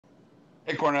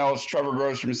Hey, Cornell, it's Trevor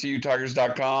Gross from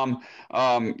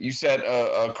CUTigers.com. You set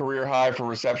a career high for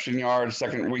reception yards,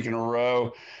 second week in a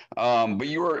row. But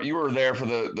you were there for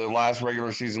the last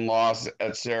regular season loss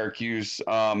at Syracuse.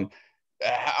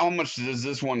 How much does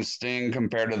this one sting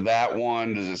compared to that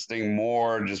one? Does it sting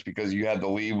more just because you had the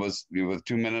lead with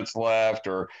 2 minutes left,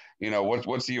 or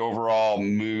what's the overall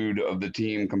mood of the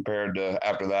team compared to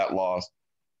after that loss?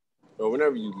 But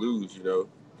whenever you lose,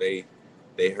 they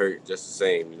they hurt just the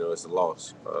same. It's a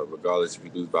loss, regardless if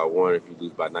you lose by one, if you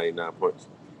lose by 99 points.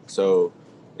 So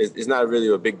it's not really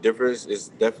a big difference. It's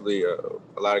definitely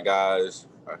a lot of guys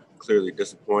are clearly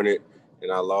disappointed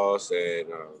in our loss, and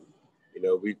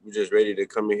we're just ready to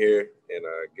come in here and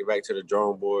get back to the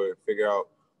drawing board, figure out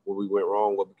what we went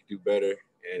wrong, what we could do better,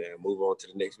 and move on to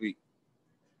the next week.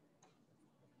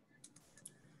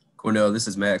 Cornell, this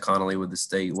is Matt Connolly with the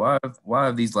state. Why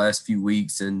have these last few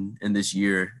weeks and this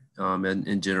year and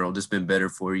in general just been better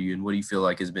for you, and what do you feel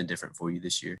like has been different for you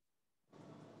this year?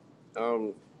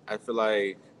 I feel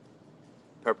like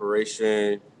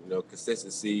preparation,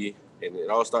 consistency, and it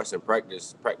all starts in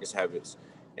practice habits,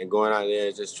 and going out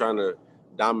there just trying to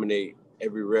dominate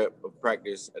every rep of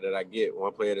practice that I get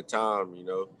one play at a time,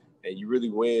 and you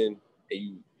really win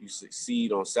and you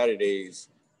succeed on Saturdays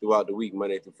throughout the week,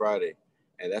 Monday through Friday,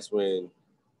 and that's when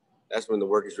the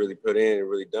work is really put in and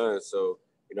really done. So,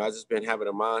 I just been having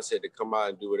a mindset to come out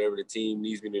and do whatever the team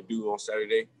needs me to do on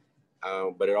Saturday,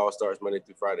 but it all starts Monday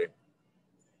through Friday.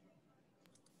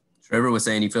 Trevor was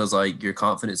saying he feels like your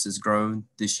confidence has grown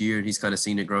this year, and he's kind of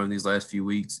seen it grow in these last few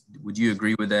weeks. Would you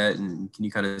agree with that? And can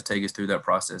you kind of take us through that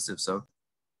process, if so?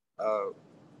 Uh,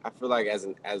 I feel like as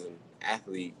an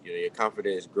athlete, your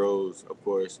confidence grows. Of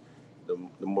course, the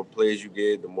more plays you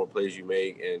get, the more plays you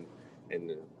make, and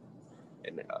and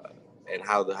and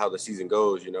how the season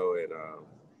goes. And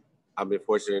I've been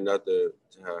fortunate enough to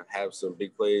have some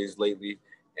big plays lately,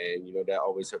 and that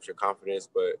always helps your confidence.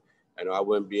 But I know I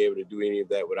wouldn't be able to do any of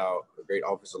that without a great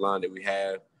offensive line that we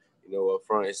have. Up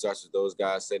front, it starts with those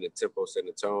guys setting the tempo,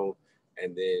 setting the tone,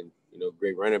 and then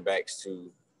great running backs to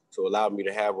allow me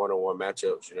to have one-on-one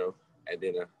matchups. And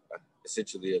then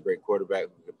essentially a great quarterback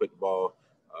who can put the ball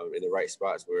in the right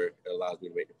spots where it allows me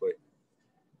to make the play.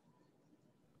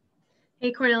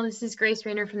 Hey, Cornell, this is Grace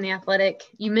Rayner from The Athletic.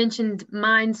 You mentioned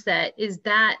mindset. Is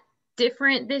that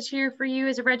different this year for you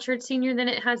as a redshirt senior than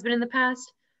it has been in the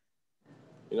past?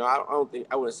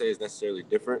 I wouldn't say it's necessarily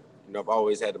different. I've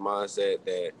always had the mindset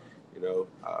that,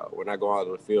 when I go out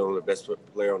on the field, I'm the best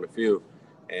player on the field.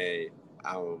 And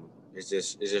it's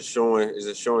just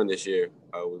showing this year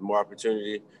with more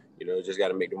opportunity, just got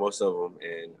to make the most of them.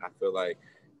 And I feel like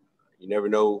you never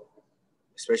know,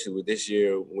 especially with this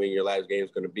year, when your last game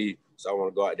is going to be. So I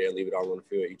want to go out there and leave it all on the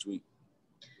field each week.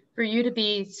 For you to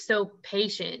be so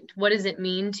patient, what does it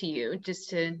mean to you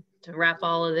just to wrap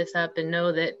all of this up and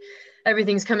know that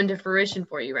everything's coming to fruition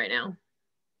for you right now?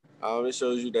 It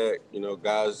shows you that,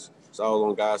 it's all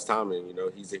on God's timing.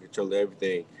 He's in control of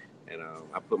everything. And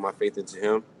I put my faith into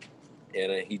him.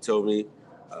 And he told me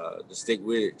to stick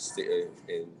with it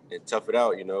and tough it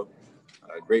out.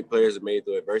 Great players are made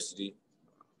through adversity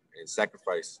and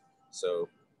sacrifice. So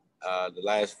the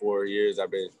last 4 years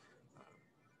I've been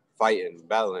fighting,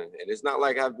 battling. And it's not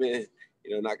like I've been,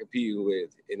 not competing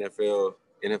with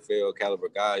NFL caliber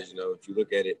guys. If you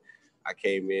look at it, I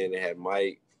came in and had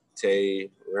Mike, Tay,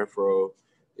 Renfro,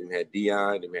 then we had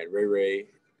Dion, then we had Ray Ray,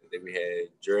 then we had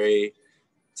Dre,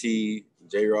 T,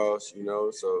 J Ross,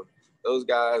 so those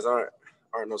guys aren't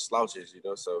no slouches,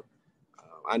 so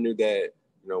I knew that,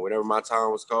 whenever my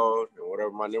time was called and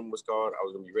whatever my number was called, I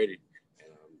was going to be ready.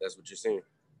 And that's what you're seeing.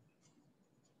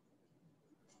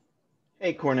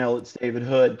 Hey, Cornell, it's David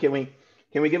Hood. Can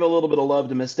we give a little bit of love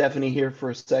to Miss Stephanie here for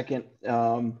a second?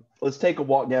 Let's take a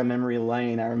walk down memory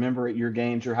lane. I remember at your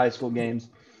games, your high school games,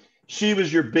 she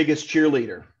was your biggest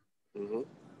cheerleader. Mm-hmm.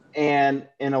 And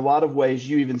in a lot of ways,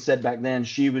 you even said back then,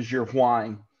 she was your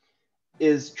why.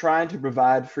 Is trying to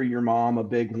provide for your mom a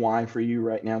big why for you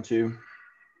right now too?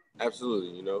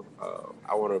 Absolutely.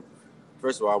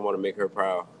 First of all, I want to make her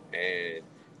proud. And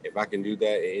if I can do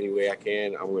that in any way I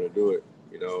can, I'm going to do it.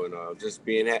 And just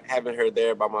having her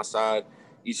there by my side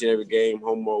each and every game,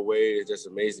 home or away, is just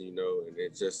amazing, and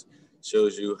it just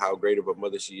shows you how great of a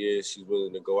mother she is. She's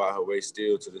willing to go out her way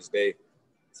still to this day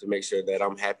to make sure that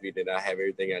I'm happy, that I have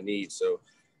everything I need. So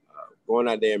going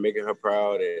out there and making her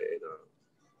proud and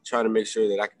trying to make sure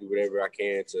that I can do whatever I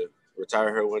can to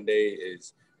retire her one day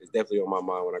is definitely on my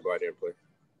mind when I go out there and play.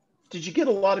 Did you get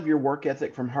a lot of your work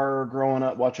ethic from her growing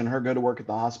up, watching her go to work at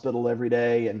the hospital every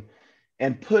day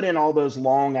and put in all those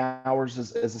long hours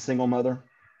as a single mother?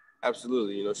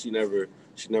 Absolutely. You know, she never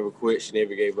quit. She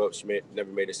never gave up. She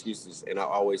never made excuses. And I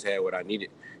always had what I needed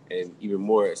and even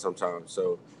more sometimes.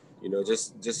 So, you know,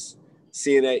 just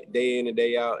seeing that day in and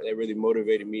day out, that really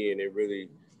motivated me. And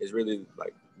it's really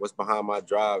like what's behind my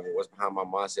drive and what's behind my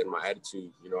mindset and my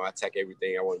attitude. You know, I attack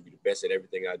everything. I want to be the best at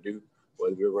everything I do.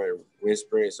 Whether we're running wind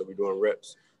sprints or we're doing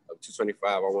reps of 225,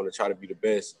 I want to try to be the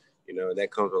best. You know, and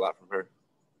that comes a lot from her.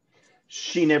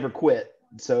 She never quit.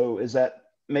 So is that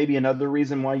maybe another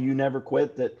reason why you never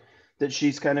quit, that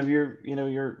she's kind of your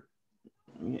your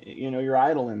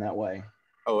idol in that way?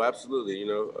 Oh, absolutely. You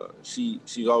know,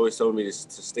 she's always told me to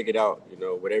stick it out. You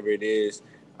know, whatever it is,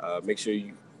 make sure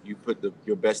you put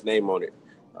your best name on it.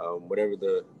 Whatever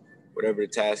the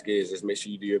task is, just make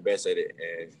sure you do your best at it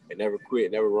and never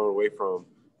quit, never run away from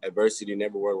adversity,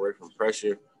 never run away from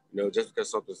pressure. You know, just because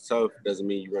something's tough doesn't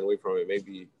mean you run away from it.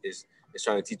 Maybe it's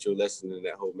trying to teach you a lesson in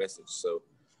that whole message. So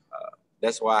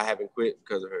that's why I haven't quit,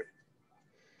 because of her.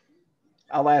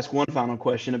 I'll ask one final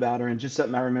question about her, and just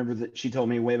something I remember that she told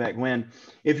me way back when.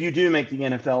 If you do make the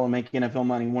NFL and make NFL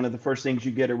money, one of the first things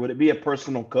you get her, would it be a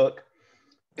personal cook?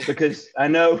 Because I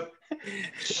know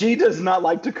she does not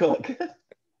like to cook.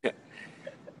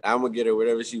 I'm gonna get her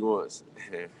whatever she wants,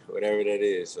 whatever that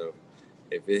is. So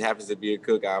if it happens to be a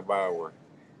cook, I'll buy her one.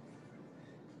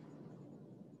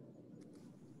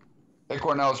 Hey,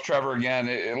 Cornell, it's Trevor again.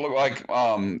 It looked like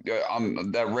on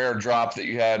that rare drop that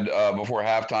you had before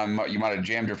halftime, you might have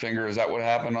jammed your finger. Is that what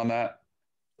happened on that?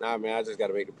 Nah, man, I just got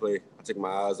to make the play. I took my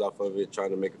eyes off of it, trying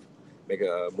to make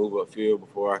a move upfield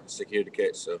before I could secure the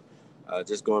catch. So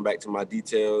just going back to my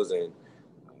details and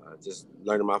just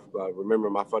learning remember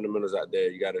my fundamentals out there.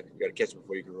 You gotta catch it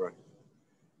before you can run.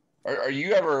 Are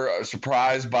you ever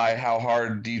surprised by how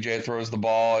hard DJ throws the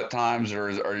ball at times, or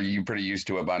are you pretty used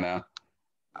to it by now?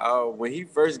 When he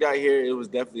first got here, it was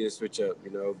definitely a switch up,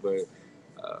 you know. But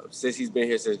since he's been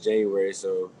here since January,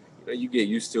 so you know you get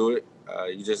used to it.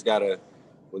 You just gotta,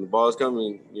 when the ball's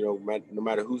coming, you know, no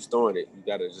matter who's throwing it, you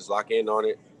gotta just lock in on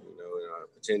it. You know,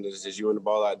 and, pretend it's just you and the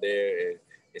ball out there,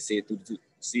 and see it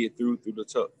through the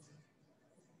tuck.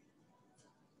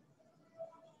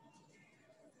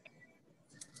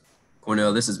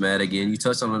 Cornell, this is Matt again. You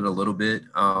touched on it a little bit,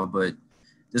 but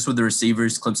just with the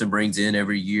receivers Clemson brings in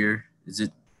every year, is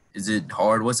it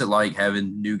hard? What's it like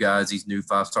having new guys, these new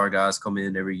 5-star guys come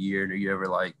in every year? And are you ever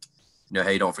like,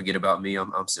 hey, don't forget about me.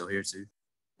 I'm still here too.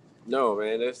 No,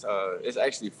 man, it's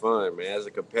actually fun, man. As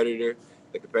a competitor,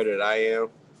 the competitor that I am,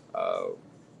 uh,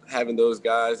 having those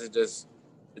guys, it just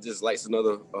lights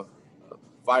another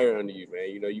fire under you, man.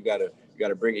 You know, you gotta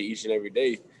bring it each and every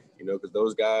day. You know, because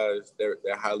those guys, they're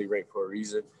highly ranked for a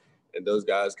reason, and those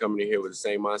guys coming in here with the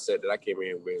same mindset that I came in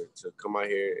here with, to come out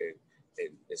here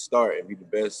and start and be the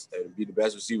best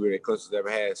receiver that Clemson's ever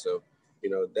had. So,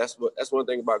 you know, that's one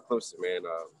thing about Clemson, man.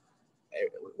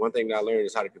 One thing that I learned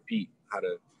is how to compete, how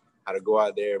to go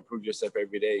out there and prove yourself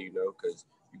every day, you know, because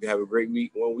you can have a great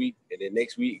week one week, and then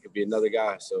next week it could be another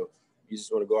guy. So you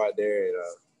just want to go out there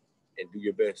and do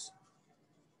your best.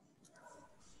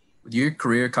 With your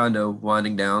career kind of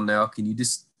winding down now, can you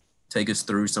just take us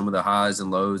through some of the highs and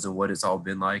lows and what it's all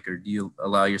been like, or do you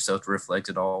allow yourself to reflect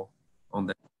at all on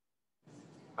that?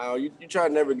 You try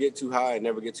to never get too high and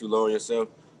never get too low on yourself,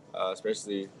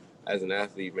 especially as an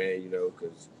athlete, man, you know,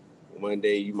 because one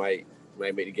day you might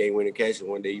make the game-winning catch, and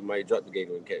one day you might drop the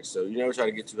game-winning catch. So you never try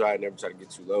to get too high, never try to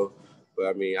get too low. But,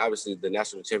 I mean, obviously the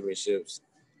national championships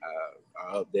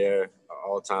are up there,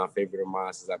 all-time favorite of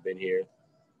mine since I've been here.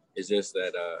 It's just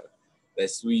that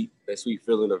sweet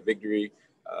feeling of victory.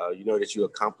 You know that you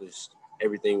accomplished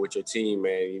everything with your team,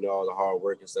 man. You know, all the hard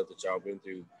work and stuff that y'all been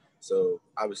through. So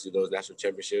obviously those national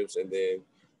championships, and then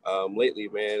lately,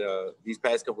 man, these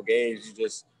past couple games, you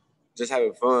just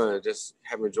having fun, just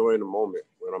enjoying the moment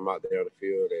when I'm out there on the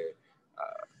field. And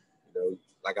you know,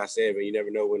 like I said, man, you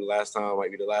never know when the last time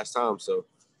might be the last time. So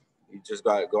you just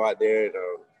got to go out there and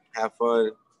have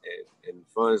fun, and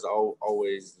fun is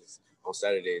always on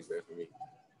Saturdays, man, for me.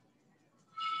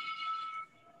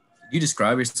 You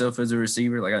describe yourself as a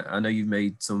receiver? Like I know you've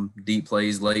made some deep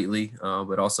plays lately,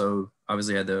 but also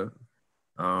obviously had the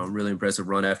really impressive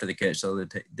run after the catch the other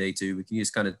day too. But can you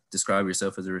just kind of describe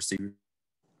yourself as a receiver?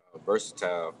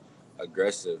 Versatile,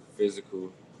 aggressive,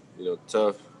 physical, you know,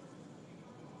 tough.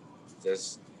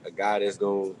 Just a guy that's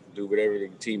gonna do whatever the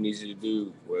team needs you to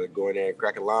do, whether go in there and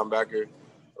crack a linebacker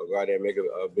or go out there and make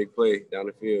a big play down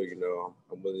the field. You know,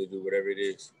 I'm willing to do whatever it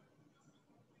is.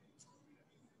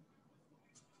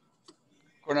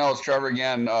 Cornell, it's Trevor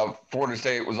again. Florida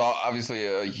State was obviously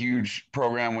a huge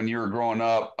program when you were growing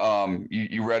up.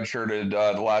 You redshirted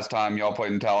the last time y'all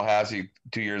played in Tallahassee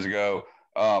 2 years ago.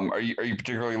 Are you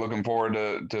particularly looking forward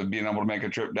to being able to make a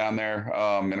trip down there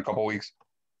in a couple weeks?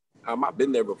 I've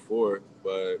been there before,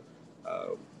 but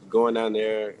going down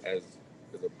there as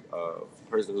a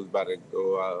person who's about to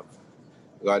go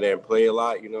out there and play a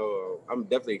lot, I'm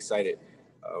definitely excited.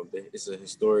 It's a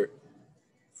historic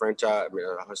franchise,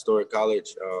 a historic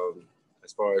college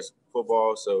as far as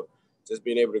football. So just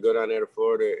being able to go down there to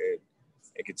Florida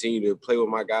and continue to play with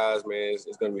my guys, man,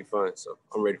 it's going to be fun. So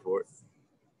I'm ready for it.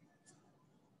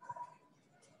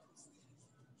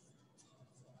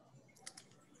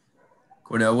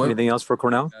 Cornell, Anything else for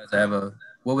Cornell?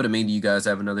 What would it mean to you guys to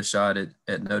have another shot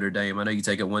at Notre Dame? I know you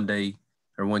take it one day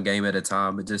or one game at a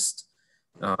time, but just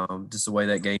the way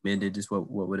that game ended, just what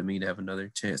would it mean to have another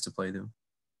chance to play them?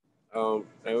 And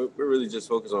we're really just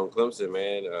focused on Clemson,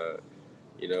 man.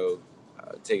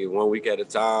 Take it 1 week at a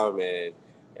time, and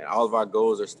all of our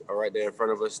goals are right there in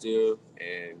front of us still.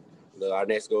 And our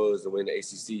next goal is to win the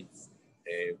ACC,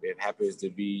 and if it happens to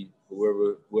be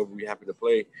whoever we happen to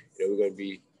play, we're going to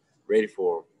be ready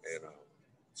for them. And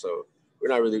so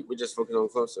we're just focused on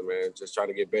Clemson, man. Just trying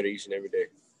to get better each and every day.